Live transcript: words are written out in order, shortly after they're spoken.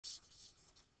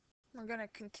We're going to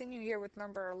continue here with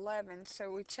number 11.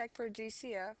 So we check for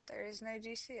GCF. There is no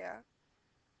GCF.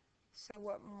 So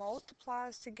what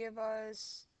multiplies to give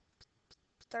us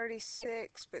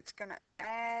 36, but it's going to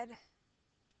add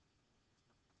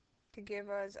to give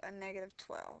us a negative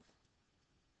 12.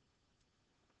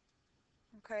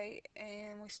 Okay,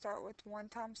 and we start with 1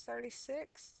 times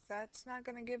 36. That's not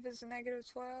going to give us a negative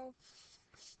 12.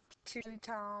 2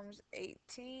 times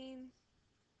 18.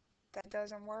 That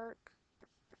doesn't work.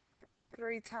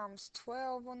 3 times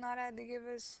 12 will not add to give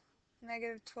us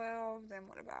negative 12. Then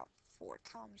what about 4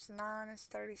 times 9 is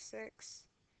 36.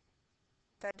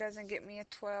 That doesn't get me a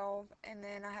 12. And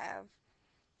then I have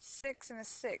 6 and a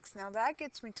 6. Now that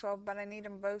gets me 12, but I need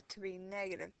them both to be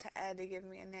negative to add to give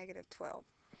me a negative 12.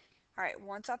 Alright,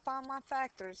 once I find my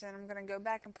factors, then I'm going to go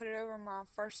back and put it over my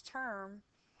first term,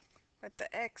 but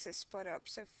the x is split up.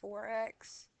 So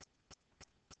 4x,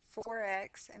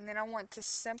 4x, and then I want to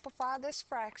simplify this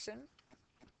fraction.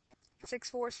 6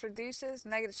 fourths reduces,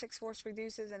 negative 6 fourths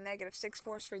reduces, and negative 6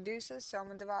 fourths reduces. So I'm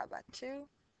going to divide by 2,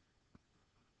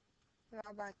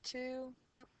 divide by 2,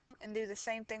 and do the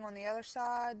same thing on the other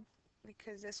side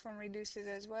because this one reduces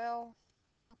as well.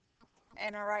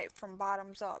 And I write from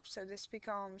bottoms up. So this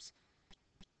becomes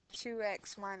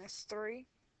 2x minus 3.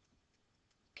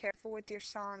 Careful with your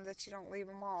signs that you don't leave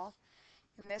them off.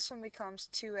 And this one becomes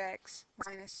 2x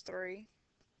minus 3.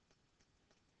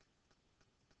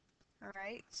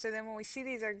 Alright, so then when we see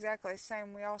these are exactly the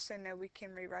same, we also know we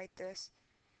can rewrite this,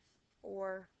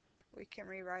 or we can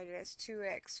rewrite it as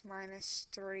 2x minus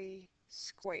 3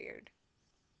 squared.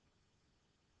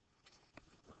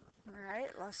 Alright,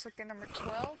 let's look at number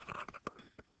 12.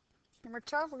 Number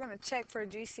 12, we're going to check for a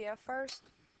GCF first.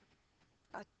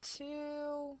 A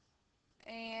 2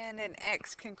 and an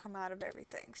x can come out of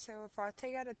everything. So if I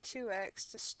take out a 2x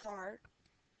to start,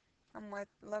 I'm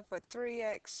left with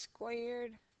 3x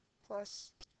squared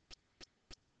plus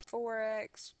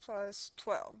 4x plus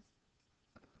 12.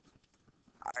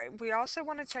 Alright, we also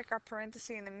want to check our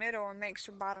parenthesis in the middle and make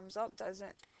sure bottoms up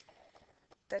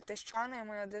that this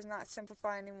trinomial does not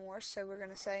simplify anymore. So we're going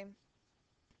to say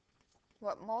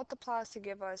what multiplies to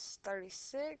give us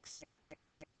 36,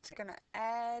 it's going to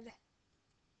add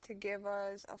to give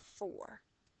us a 4.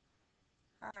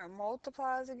 Alright,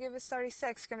 multiplies to give us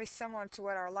 36 is going to be similar to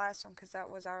what our last one, because that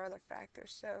was our other factor.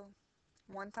 So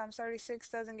 1 times 36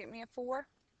 doesn't get me a 4.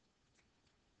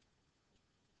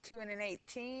 2 and an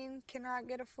 18 cannot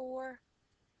get a 4.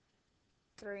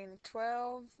 3 and a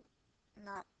 12,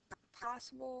 not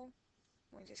possible.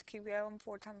 We just keep going.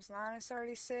 4 times 9 is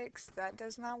 36. That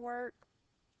does not work.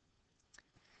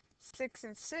 6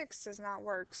 and 6 does not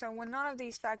work. So when none of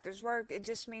these factors work, it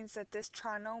just means that this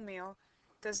trinomial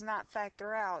does not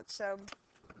factor out. So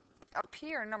up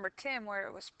here, number 10, where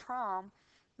it was prom,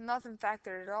 nothing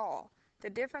factored at all. The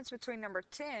difference between number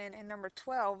 10 and number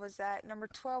 12 was that number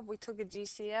 12 we took a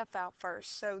GCF out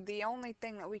first. So the only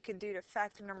thing that we could do to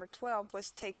factor number 12 was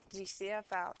take the GCF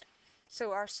out.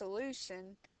 So our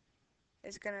solution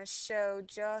is going to show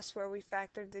just where we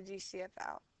factored the GCF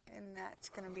out. And that's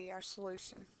going to be our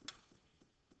solution.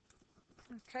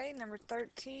 Okay, number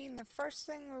 13, the first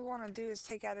thing we want to do is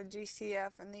take out a GCF,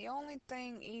 and the only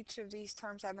thing each of these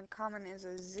terms have in common is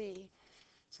a z.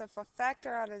 So if I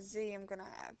factor out a z, I'm going to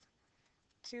have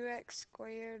 2x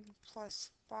squared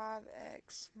plus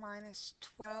 5x minus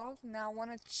 12. Now I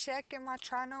want to check in my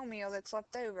trinomial that's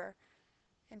left over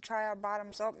and try our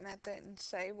bottoms up method and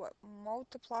say what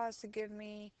multiplies to give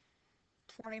me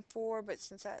 24,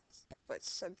 but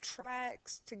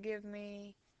subtracts to give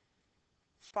me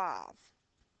 5.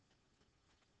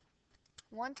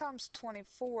 1 times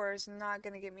 24 is not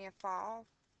going to give me a 5.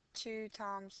 2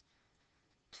 times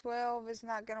 12 is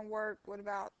not going to work. What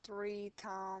about 3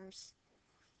 times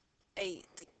 8?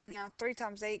 Now 3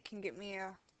 times 8 can get me a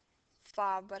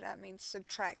 5, but that means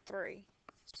subtract 3.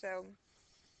 So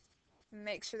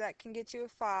make sure that can get you a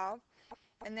 5.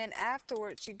 And then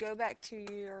afterwards you go back to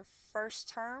your first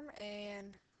term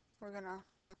and we're going to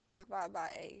divide by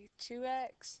a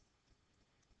 2x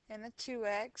and a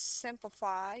 2x.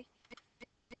 Simplify.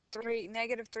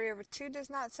 Negative 3 over 2 does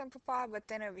not simplify, but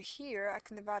then over here I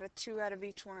can divide a 2 out of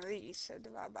each one of these. So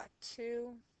divide by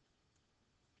 2,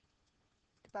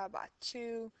 divide by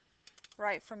 2,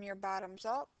 right from your bottoms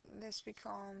up. This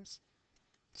becomes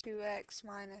 2x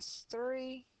minus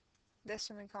 3. This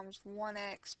one becomes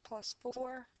 1x plus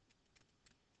 4.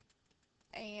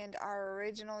 And our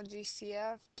original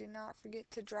GCF, do not forget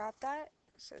to drop that.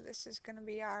 So this is going to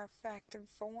be our factored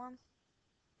form.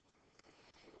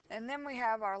 And then we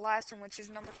have our last one, which is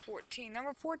number 14.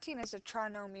 Number 14 is a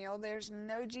trinomial. There's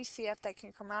no GCF that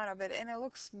can come out of it, and it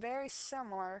looks very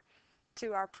similar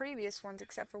to our previous ones,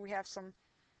 except for we have some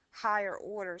higher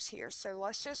orders here. So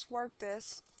let's just work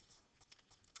this.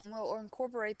 We'll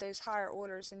incorporate those higher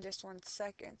orders in just 1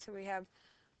 second. So we have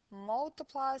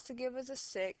multiplies to give us a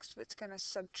 6, but it's going to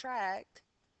subtract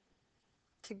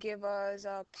to give us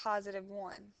a positive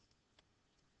 1.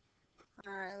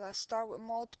 Alright, let's start with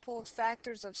multiple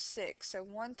factors of 6. So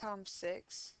 1 times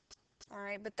 6.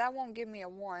 Alright, but that won't give me a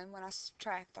 1 when I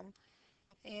subtract them.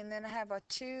 And then I have a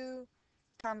 2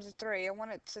 times a 3. I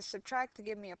want it to subtract to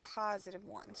give me a positive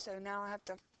 1. So now I have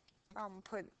to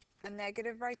put a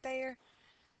negative right there.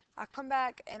 I come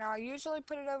back and I'll usually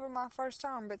put it over my first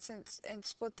term, but and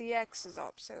split the x's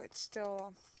up, so it's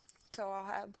still, so I'll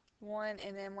have 1,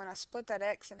 and then when I split that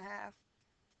x in half,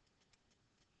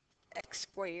 x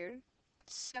squared.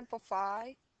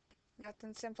 Simplify.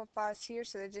 Nothing simplifies here,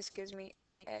 so that just gives me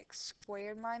x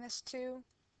squared minus 2.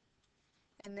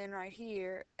 And then right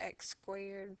here, x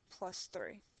squared plus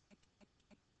 3.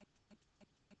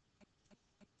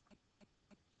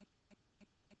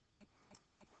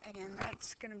 And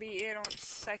that's going to be it on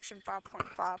section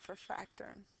 5.5 for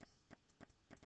factoring.